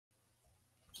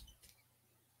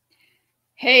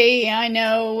Hey, I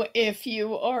know if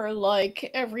you are like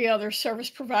every other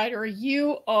service provider,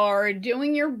 you are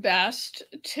doing your best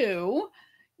to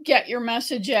get your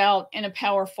message out in a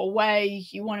powerful way.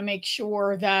 You want to make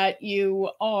sure that you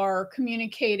are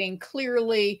communicating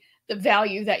clearly the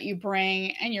value that you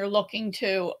bring, and you're looking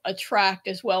to attract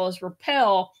as well as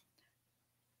repel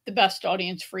the best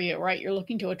audience for you, right? You're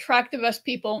looking to attract the best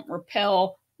people,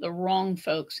 repel the wrong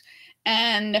folks.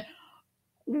 And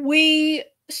we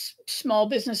small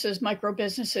businesses, micro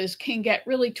businesses can get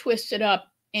really twisted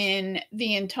up in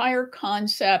the entire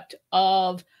concept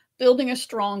of building a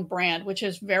strong brand, which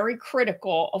is very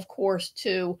critical, of course,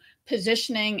 to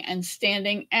positioning and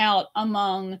standing out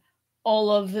among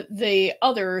all of the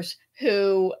others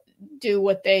who do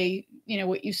what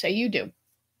what you say you do.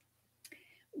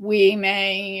 We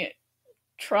may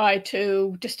try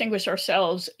to distinguish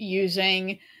ourselves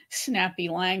using snappy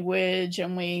language,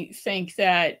 and we think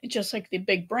that just like the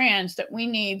big brands, that we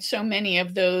need so many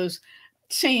of those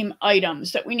same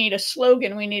items, that we need a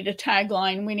slogan, we need a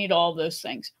tagline, we need all those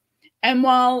things. And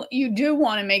while you do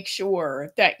want to make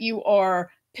sure that you are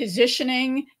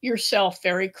positioning yourself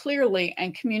very clearly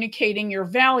and communicating your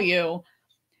value,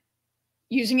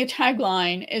 using a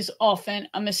tagline is often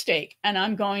a mistake. And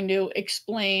I'm going to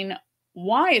explain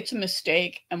why it's a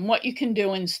mistake and what you can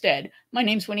do instead. My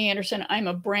name's Winnie Anderson. I'm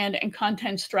a brand and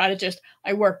content strategist.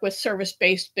 I work with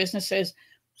service-based businesses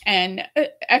and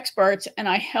experts, and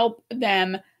I help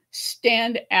them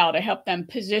stand out. I help them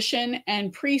position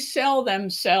and pre-sell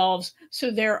themselves so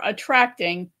they're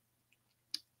attracting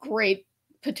great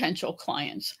potential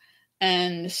clients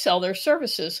and sell their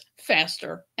services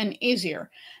faster and easier.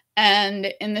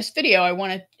 And in this video, I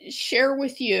want to share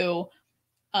with you,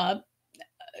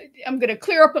 I'm going to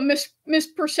clear up a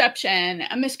misperception,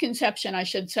 a misconception, I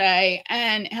should say,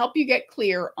 and help you get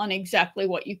clear on exactly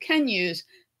what you can use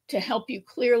to help you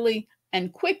clearly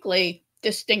and quickly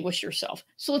distinguish yourself.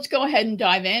 So let's go ahead and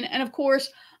dive in. And of course,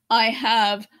 I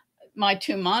have my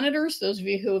two monitors. Those of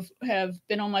you who have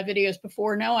been on my videos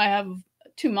before know I have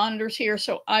two monitors here,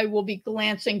 so I will be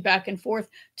glancing back and forth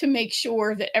to make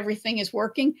sure that everything is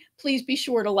working. Please be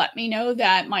sure to let me know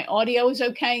that my audio is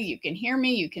okay, you can hear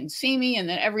me, you can see me, and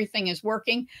that everything is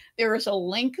working. There is a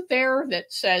link there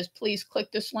that says, please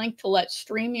click this link to let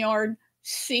StreamYard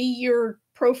see your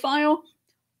profile.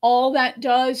 All that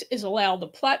does is allow the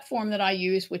platform that I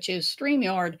use, which is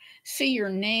StreamYard, see your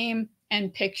name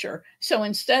and picture. So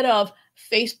instead of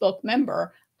Facebook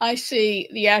member, I see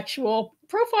the actual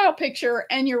profile picture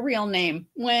and your real name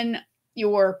when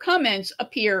your comments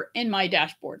appear in my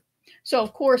dashboard. So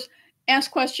of course,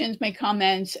 ask questions, make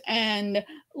comments, and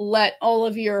let all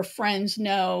of your friends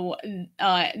know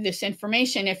this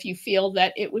information if you feel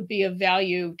that it would be of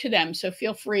value to them. So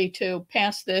feel free to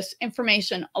pass this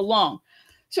information along.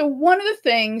 So one of the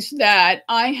things that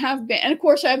I have been, and of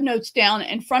course I have notes down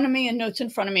in front of me and notes in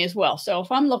front of me as well. So if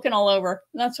I'm looking all over,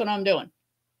 that's what I'm doing.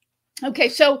 Okay,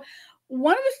 so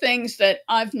one of the things that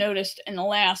I've noticed in the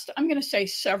last, I'm going to say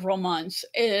several months,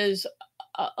 is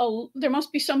there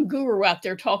must be some guru out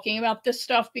there talking about this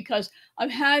stuff, because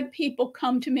I've had people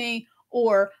come to me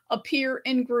or appear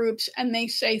in groups and they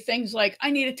say things like, I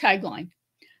need a tagline,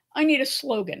 I need a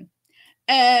slogan.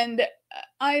 And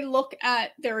I look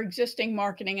at their existing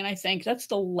marketing and I think that's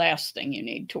the last thing you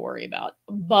need to worry about.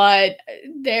 But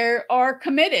they are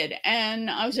committed. And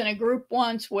I was in a group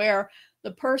once where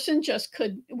the person just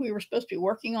we were supposed to be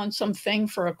working on something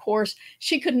for a course.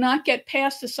 She could not get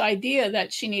past this idea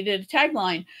that she needed a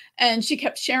tagline. And she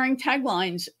kept sharing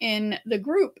taglines in the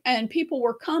group and people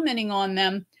were commenting on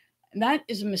them. And that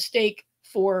is a mistake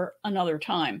for another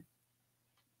time.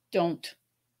 Don't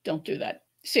do that.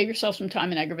 Save yourself some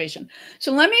time and aggravation.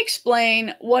 So let me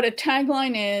explain what a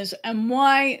tagline is and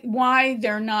why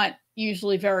they're not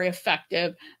usually very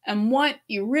effective, and what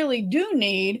you really do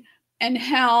need, and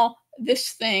how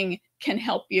this thing can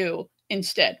help you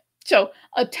instead. So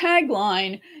a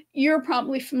tagline, you're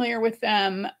probably familiar with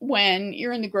them when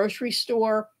you're in the grocery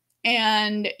store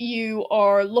and you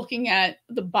are looking at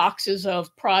the boxes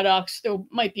of products. There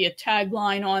might be a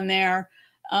tagline on there.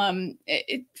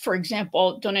 For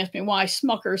example, don't ask me why,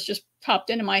 Smucker's just popped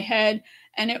into my head,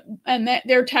 and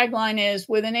their tagline is,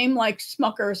 with a name like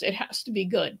Smucker's, it has to be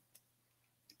good.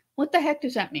 What the heck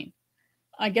does that mean?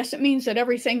 I guess it means that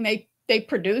everything they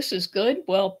produce is good.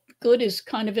 Well, good is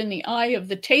kind of in the eye of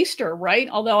the taster, right?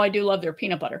 Although I do love their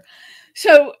peanut butter.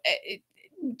 So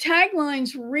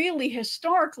taglines really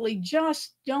historically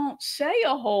just don't say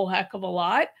a whole heck of a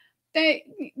lot.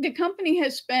 The company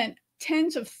has spent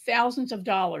tens of thousands of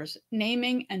dollars.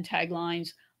 Naming and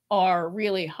taglines are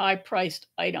really high-priced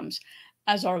items,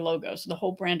 as are logos, the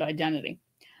whole brand identity.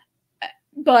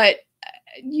 But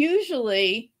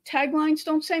usually taglines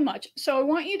don't say much. So I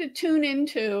want you to tune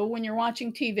into, when you're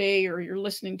watching TV or you're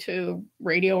listening to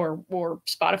radio or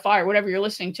Spotify or whatever you're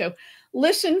listening to,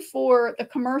 listen for the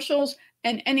commercials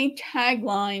and any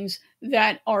taglines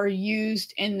that are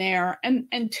used in there,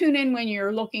 and tune in when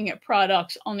you're looking at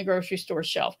products on the grocery store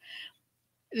shelf.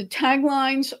 The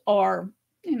taglines are,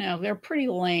 they're pretty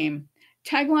lame.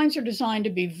 Taglines are designed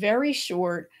to be very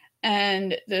short,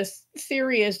 and the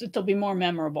theory is that they'll be more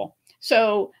memorable.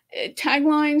 So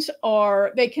taglines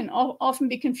they can often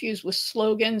be confused with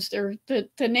slogans. The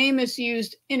name is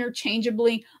used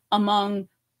interchangeably among,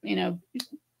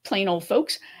 plain old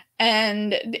folks.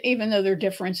 And even though their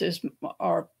differences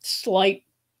are slight,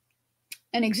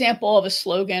 an example of a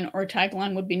slogan or a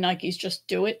tagline would be Nike's "Just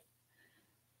Do It."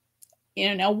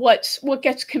 Now what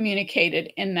gets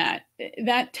communicated in that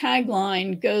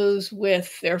tagline goes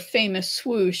with their famous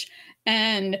swoosh,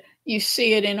 and you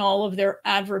see it in all of their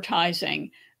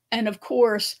advertising. And of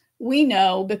course, we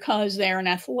know, because they're an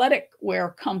athletic wear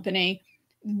company,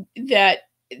 that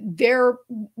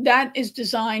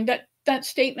that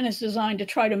statement is designed to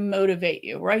try to motivate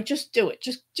you, right? Just do it.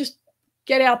 Just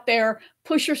get out there,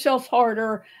 push yourself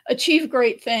harder, achieve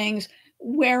great things,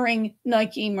 wearing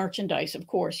Nike merchandise, of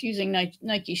course, using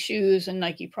Nike shoes and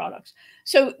Nike products.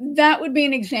 So that would be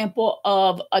an example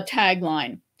of a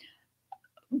tagline.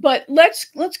 But let's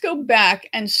go back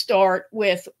and start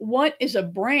with what is a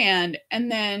brand,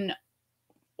 and then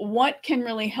what can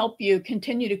really help you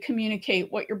continue to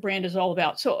communicate what your brand is all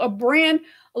about. So a brand,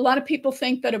 a lot of people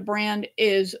think that a brand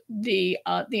is the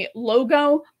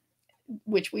logo,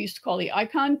 which we used to call the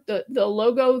icon, the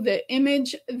logo, the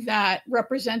image that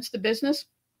represents the business.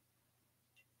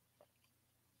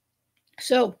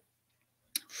 So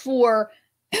for,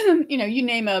 you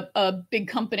name a big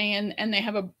company and they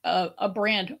have a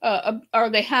brand, or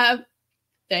they have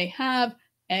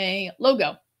a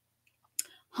logo.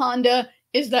 Honda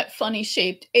is that funny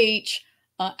shaped H.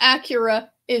 Acura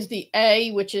is the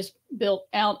A, which is built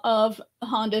out of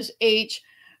Honda's H.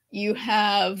 You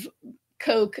have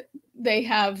Coke, they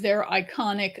have their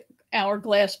iconic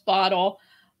hourglass bottle.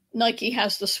 Nike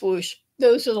has the swoosh.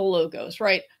 Those are the logos,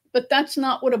 right? But that's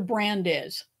not what a brand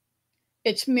is.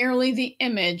 It's merely the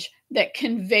image that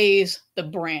conveys the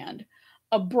brand.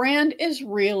 A brand is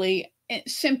really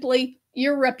simply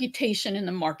your reputation in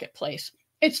the marketplace.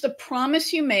 It's the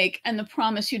promise you make and the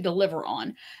promise you deliver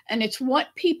on. And it's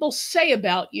what people say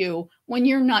about you when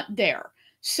you're not there.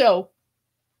 So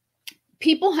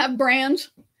people have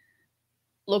brands,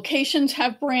 locations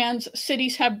have brands,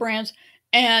 cities have brands,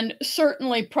 and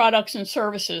certainly products and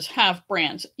services have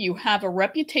brands. You have a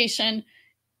reputation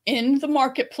in the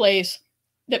marketplace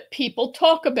that people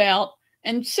talk about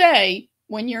and say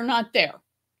when you're not there.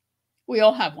 We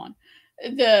all have one.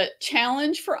 The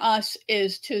challenge for us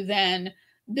is to then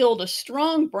build a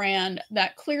strong brand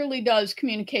that clearly does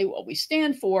communicate what we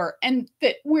stand for and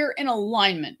that we're in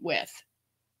alignment with.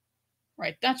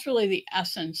 Right? That's really the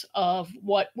essence of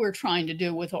what we're trying to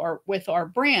do with our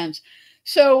brands.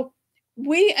 So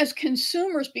we as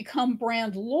consumers become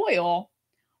brand loyal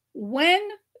when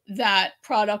that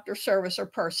product or service or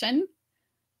person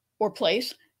or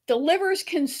place delivers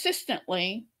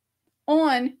consistently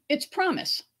on its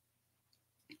promise,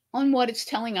 on what it's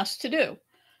telling us to do.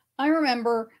 I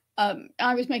remember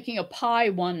I was making a pie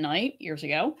one night years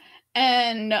ago,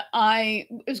 and I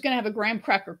was going to have a graham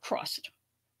cracker crust.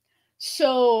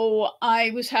 So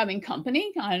I was having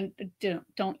company. I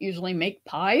don't usually make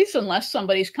pies unless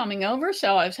somebody's coming over.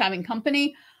 So I was having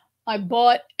company. I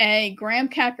bought a graham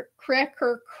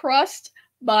cracker crust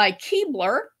by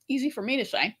Keebler, easy for me to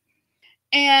say.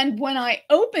 And when I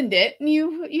opened it, and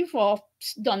you've all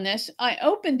done this, I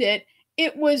opened it,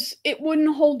 it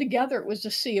wouldn't hold together. It was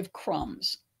a sea of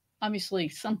crumbs. Obviously,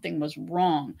 something was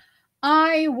wrong.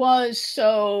 I was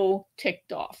so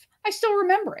ticked off. I still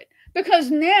remember it because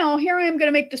now here I am going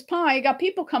to make this pie. I got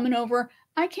people coming over.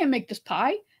 I can't make this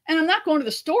pie, and I'm not going to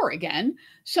the store again.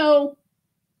 So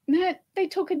they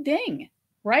took a ding,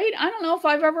 right? I don't know if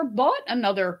I've ever bought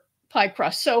another pie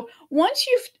crust. So once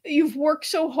you've worked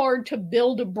so hard to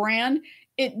build a brand,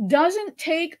 it doesn't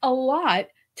take a lot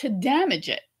to damage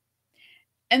it.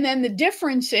 And then the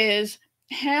difference is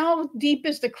how deep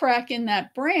is the crack in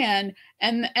that brand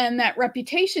and that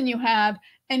reputation you have,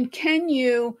 and can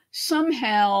you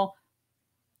somehow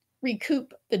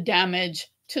recoup the damage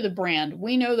to the brand?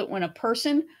 We know that when a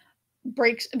person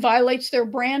violates their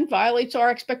brand, violates our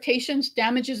expectations,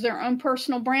 damages their own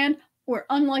personal brand, we're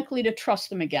unlikely to trust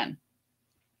them again.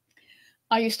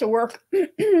 I used to work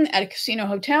at a casino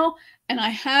hotel, and I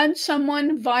had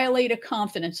someone violate a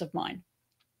confidence of mine.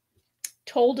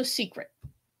 Told a secret.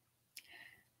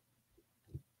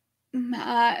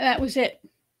 That was it.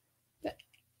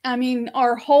 I mean,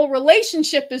 our whole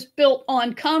relationship is built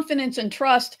on confidence and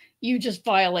trust. You just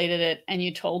violated it and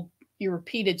you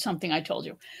repeated something I told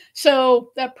you.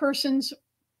 So that person's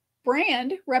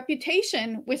brand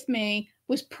reputation with me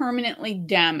was permanently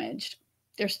damaged.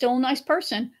 They're still a nice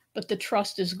person, but the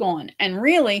trust is gone. And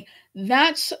really,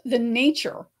 that's the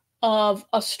nature of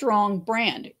a strong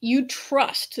brand. You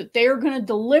trust that they're going to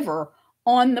deliver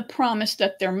on the promise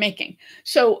that they're making.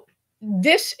 So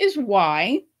this is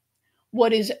why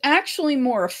what is actually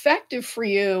more effective for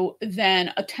you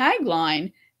than a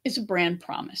tagline is a brand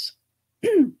promise.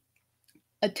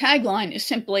 A tagline is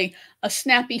simply a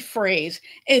snappy phrase.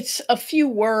 It's a few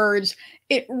words.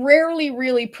 It rarely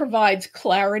really provides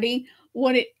clarity.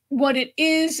 What it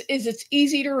is it's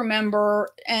easy to remember.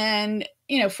 And,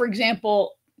 for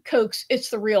example, Coke's "It's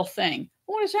the real thing."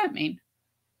 What does that mean?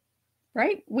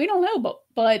 Right? We don't know,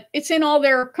 but it's in all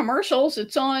their commercials.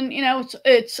 It's on,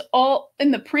 it's all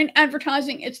in the print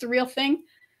advertising. It's the real thing.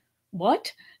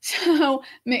 What? So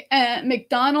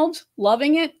McDonald's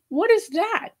loving it. What is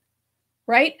that?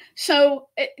 Right? So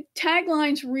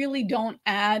taglines really don't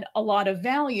add a lot of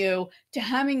value to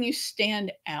having you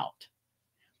stand out.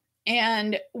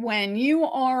 And when you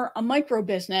are a micro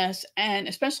business, and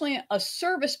especially a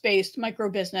service-based micro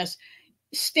business,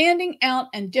 standing out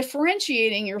and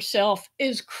differentiating yourself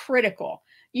is critical.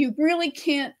 You really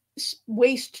can't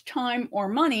waste time or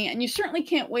money, and you certainly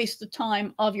can't waste the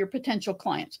time of your potential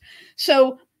clients.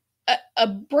 So a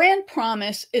brand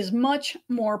promise is much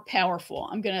more powerful.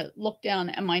 I'm going to look down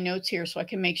at my notes here so I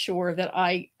can make sure that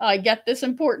I get this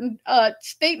important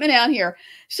statement out here.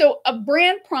 So a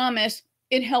brand promise,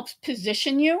 it helps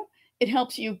position you. It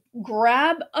helps you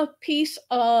grab a piece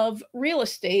of real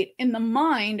estate in the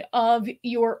mind of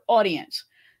your audience.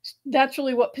 That's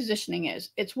really what positioning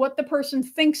is. It's what the person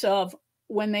thinks of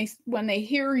when they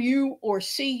hear you or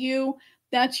see you.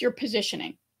 That's your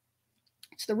positioning.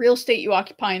 It's the real estate you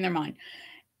occupy in their mind.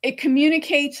 It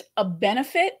communicates a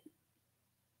benefit,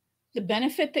 the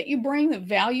benefit that you bring, the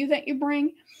value that you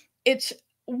bring. It's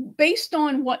based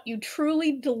on what you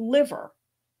truly deliver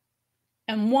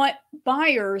and what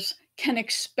buyers can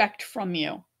expect from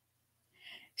you.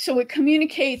 So it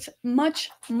communicates much,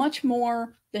 much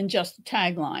more than just a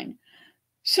tagline.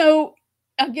 So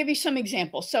I'll give you some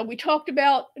examples. So we talked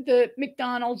about the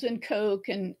McDonald's and Coke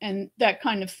and that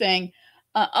kind of thing.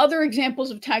 Other examples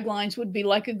of taglines would be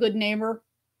 "Like a good neighbor, ...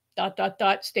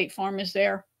 State Farm is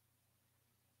there."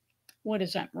 What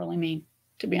does that really mean,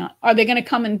 to be honest? Are they going to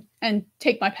come and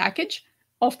take my package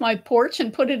off my porch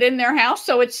and put it in their house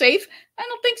so it's safe? I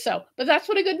don't think so. But that's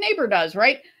what a good neighbor does,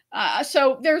 right?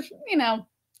 So there's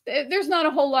not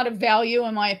a whole lot of value,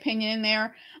 in my opinion, in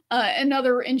there.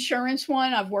 Another insurance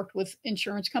one, I've worked with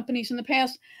insurance companies in the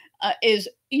past, is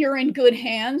 "You're in good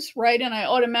hands," right? And I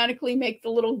automatically make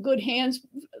the little good hands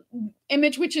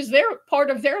image, which is their part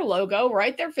of their logo,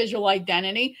 right? Their visual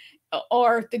identity,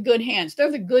 are the good hands. They're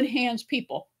the good hands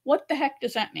people. What the heck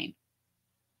does that mean?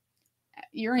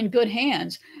 You're in good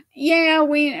hands. Yeah,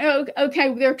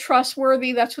 okay, they're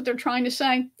trustworthy. That's what they're trying to say.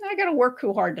 I got to work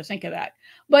too hard to think of that.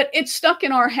 But it's stuck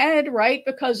in our head, right?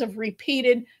 Because of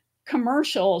repeated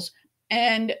commercials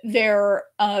and their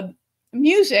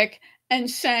music and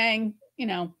saying,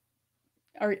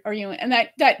 are you, and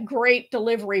that great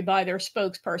delivery by their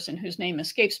spokesperson, whose name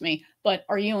escapes me, but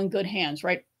 "Are you in good hands,"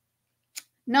 right?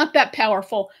 Not that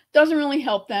powerful, doesn't really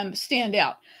help them stand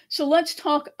out. So let's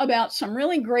talk about some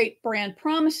really great brand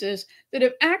promises that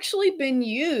have actually been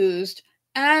used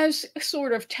as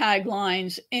sort of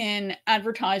taglines in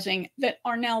advertising that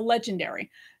are now legendary.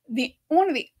 One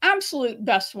of the absolute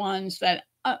best ones that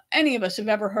any of us have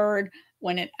ever heard,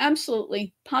 when it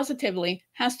absolutely, positively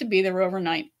has to be there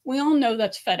overnight. We all know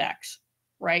that's FedEx,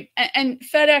 right? And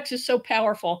FedEx is so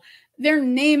powerful. Their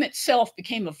name itself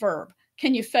became a verb.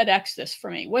 Can you FedEx this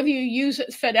for me? Whether you use it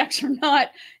FedEx or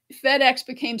not, FedEx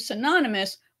became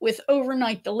synonymous with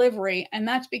overnight delivery. And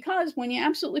that's because when you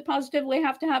absolutely positively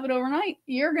have to have it overnight,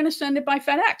 you're going to send it by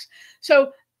FedEx.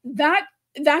 So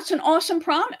that's an awesome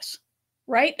promise,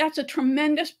 right? That's a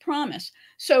tremendous promise.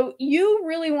 So you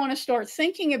really want to start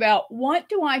thinking about, what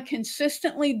do I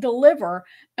consistently deliver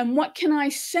and what can I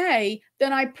say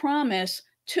that I promise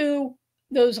to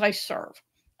those I serve?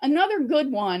 Another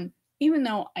good one, even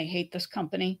though I hate this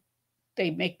company,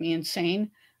 they make me insane,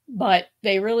 but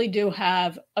they really do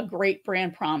have a great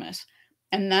brand promise.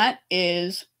 And that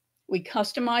is, "We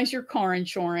customize your car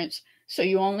insurance so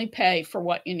you only pay for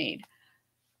what you need."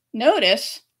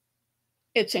 Notice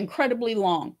it's incredibly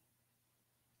long,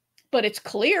 but it's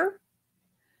clear.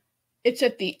 It's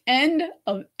at the end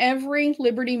of every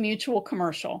Liberty Mutual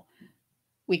commercial.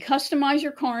 We customize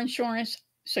your car insurance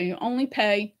so you only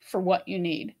pay for what you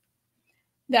need.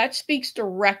 That speaks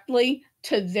directly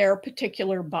to their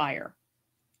particular buyer.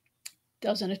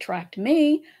 Doesn't attract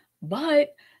me,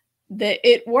 but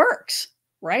it works,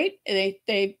 right?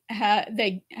 They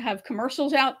have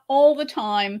commercials out all the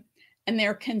time, and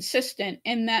they're consistent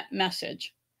in that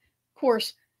message. Of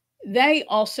course, they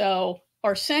also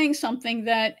are saying something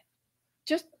that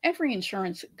just every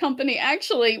insurance company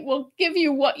actually will give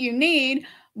you what you need,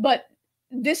 but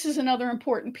this is another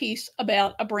important piece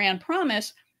about a brand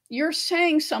promise. You're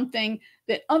saying something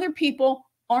that other people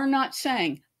are not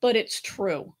saying, but it's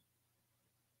true,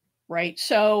 right?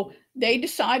 So they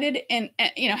decided, and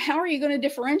how are you going to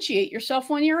differentiate yourself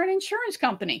when you're an insurance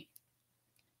company?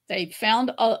 They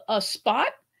found a spot,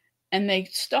 and they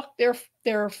stuck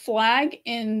their flag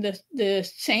in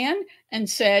the sand and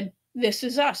said, this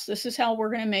is us. This is how we're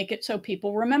going to make it so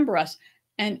people remember us.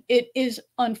 And it is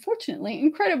unfortunately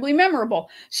incredibly memorable.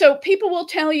 So people will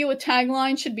tell you a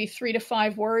tagline should be 3 to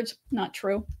 5 words. Not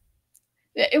true.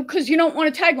 Because you don't want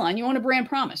a tagline, you want a brand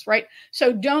promise, right?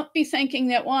 So don't be thinking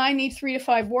that, well, I need 3 to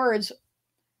 5 words.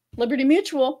 Liberty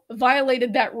Mutual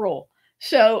violated that rule.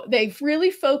 So they've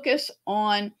really focused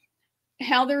on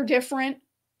how they're different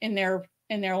in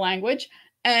their language,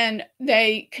 and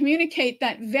they communicate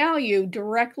that value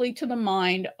directly to the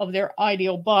mind of their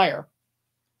ideal buyer.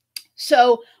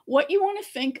 So what you want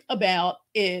to think about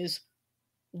is,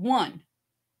 1,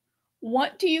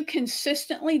 what do you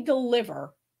consistently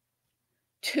deliver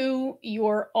to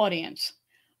your audience?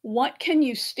 What can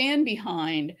you stand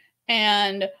behind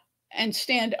and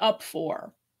stand up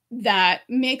for that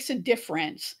makes a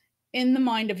difference in the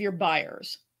mind of your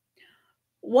buyers?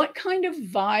 What kind of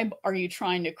vibe are you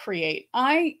trying to create?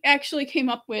 I actually came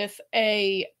up with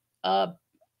a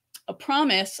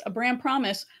promise, a brand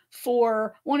promise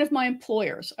for one of my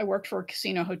employers. I worked for a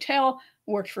casino hotel,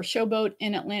 worked for Showboat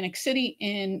in Atlantic City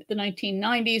in the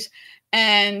 1990s,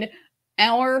 and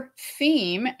our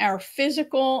theme, our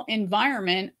physical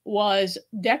environment was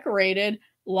decorated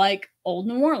like old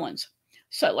New Orleans,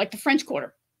 so like the French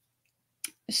Quarter.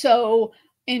 So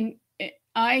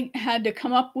I had to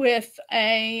come up with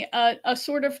a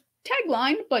sort of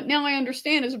tagline, but now I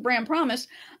understand as a brand promise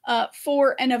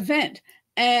for an event.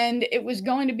 And it was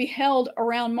going to be held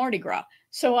around Mardi Gras.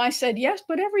 So I said, yes,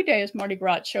 but every day is Mardi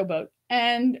Gras at Showboat.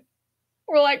 And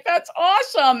we're like, that's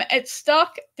awesome. It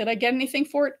stuck. Did I get anything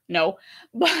for it? No.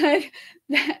 But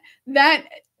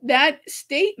that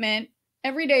statement,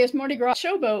 every day is Mardi Gras at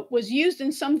Showboat, was used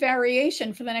in some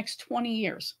variation for the next 20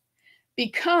 years.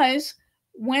 Because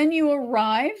when you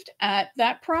arrived at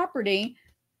that property,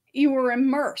 you were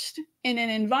immersed in an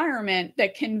environment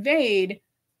that conveyed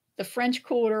the French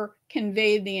Quarter,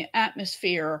 conveyed the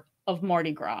atmosphere of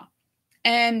Mardi Gras.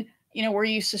 And, were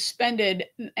you suspended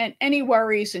any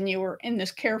worries, and you were in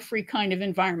this carefree kind of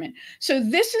environment. So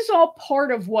this is all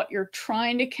part of what you're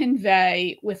trying to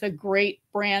convey with a great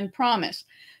brand promise.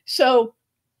 So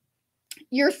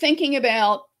you're thinking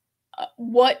about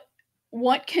what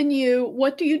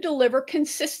do you deliver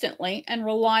consistently and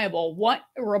reliably?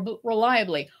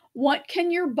 What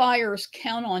can your buyers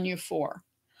count on you for?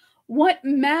 What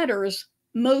matters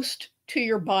most to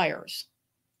your buyers?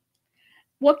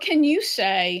 What can you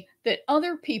say that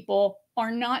other people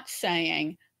are not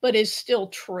saying, but is still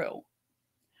true?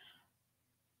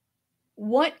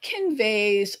 What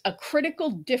conveys a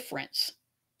critical difference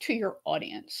to your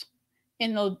audience?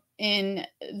 In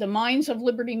the minds of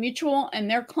Liberty Mutual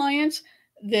and their clients,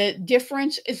 the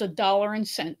difference is a dollar and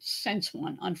cents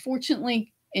one.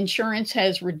 Unfortunately, insurance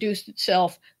has reduced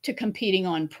itself to competing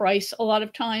on price a lot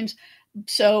of times.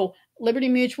 So Liberty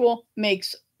Mutual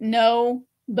makes no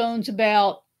bones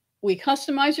about, we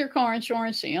customize your car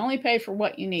insurance so you only pay for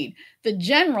what you need. The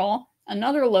General,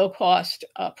 another low-cost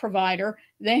provider,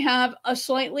 they have a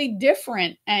slightly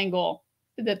different angle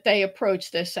that they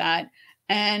approach this at.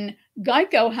 And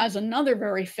Geico has another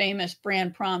very famous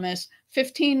brand promise: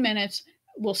 15 minutes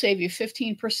will save you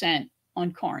 15%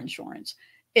 on car insurance.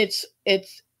 It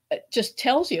just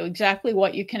tells you exactly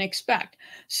what you can expect.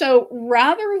 So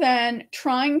rather than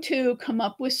trying to come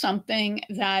up with something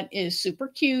that is super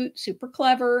cute, super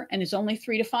clever, and is only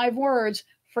 3 to 5 words,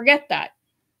 forget that.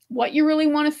 What you really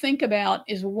want to think about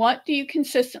is, what do you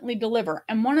consistently deliver?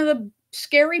 And one of the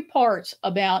scary parts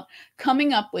about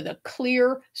coming up with a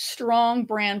clear, strong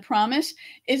brand promise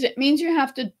is it means you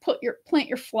have to plant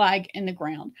your flag in the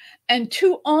ground. And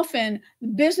too often,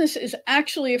 business is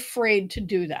actually afraid to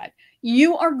do that.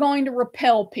 You are going to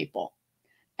repel people.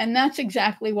 And that's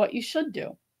exactly what you should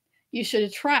do. You should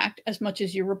attract as much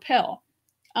as you repel.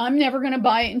 I'm never going to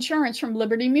buy insurance from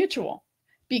Liberty Mutual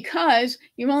because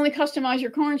you only customize your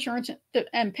car insurance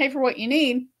and pay for what you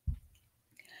need,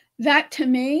 that to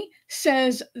me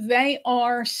says they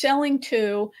are selling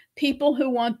to people who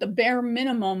want the bare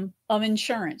minimum of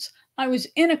insurance. I was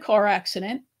in a car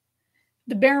accident.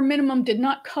 The bare minimum did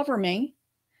not cover me.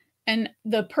 And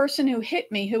the person who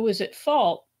hit me, who was at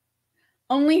fault,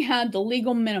 only had the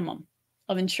legal minimum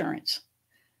of insurance.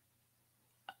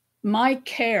 My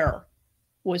care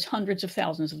was hundreds of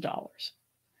thousands of dollars.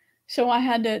 So I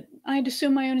had to sue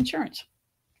my own insurance.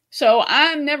 So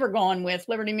I'm never going with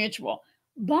Liberty Mutual,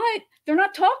 but they're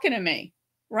not talking to me,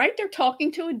 right? They're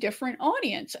talking to a different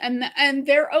audience, and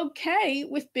they're okay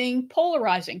with being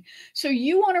polarizing. So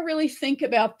you want to really think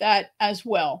about that as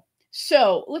well.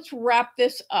 So let's wrap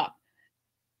this up.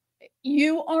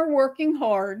 You are working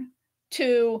hard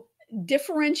to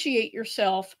differentiate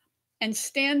yourself and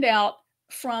stand out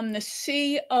from the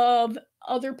sea of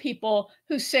other people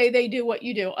who say they do what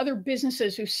you do, other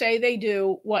businesses who say they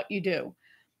do what you do.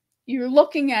 You're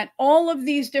looking at all of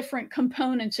these different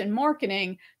components in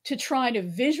marketing to try to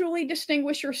visually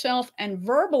distinguish yourself and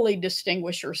verbally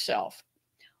distinguish yourself.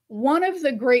 One of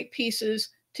the great pieces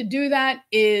to do that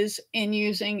is in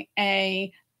using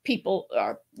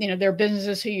their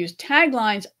businesses who use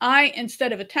taglines.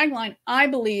 Instead of a tagline, I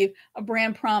believe a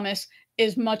brand promise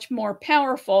is much more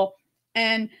powerful.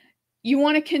 And you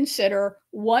want to consider,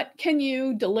 what can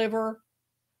you deliver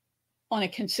on a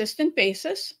consistent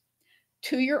basis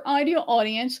to your ideal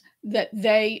audience that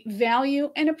they value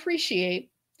and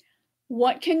appreciate?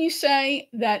 What can you say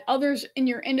that others in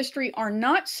your industry are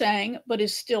not saying, but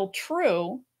is still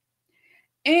true?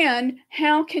 And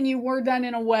how can you word that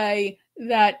in a way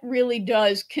that really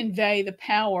does convey the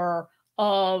power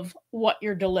of what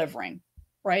you're delivering,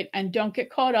 right? And don't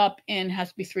get caught up in has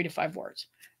to be 3 to 5 words.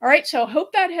 All right, so I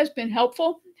hope that has been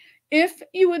helpful. If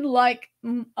you would like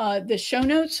the show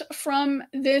notes from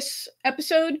this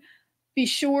episode, be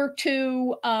sure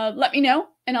to let me know,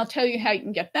 and I'll tell you how you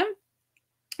can get them.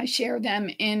 I share them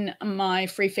in my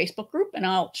free Facebook group, and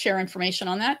I'll share information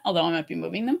on that, although I might be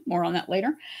moving them. More on that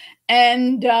later.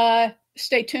 And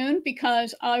stay tuned,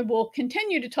 because I will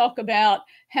continue to talk about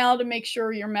how to make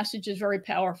sure your message is very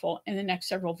powerful in the next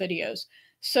several videos.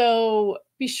 So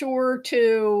be sure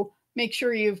to make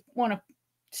sure you want to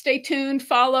stay tuned,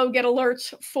 follow, get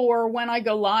alerts for when I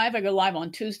go live. I go live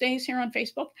on Tuesdays here on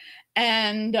Facebook,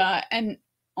 and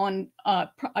on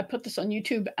I put this on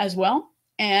YouTube as well.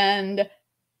 And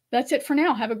that's it for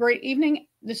now. Have a great evening.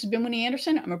 This has been Winnie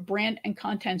Anderson. I'm a brand and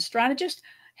content strategist,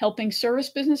 helping service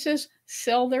businesses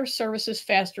sell their services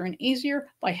faster and easier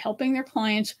by helping their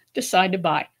clients decide to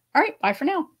buy. All right, bye for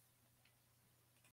now.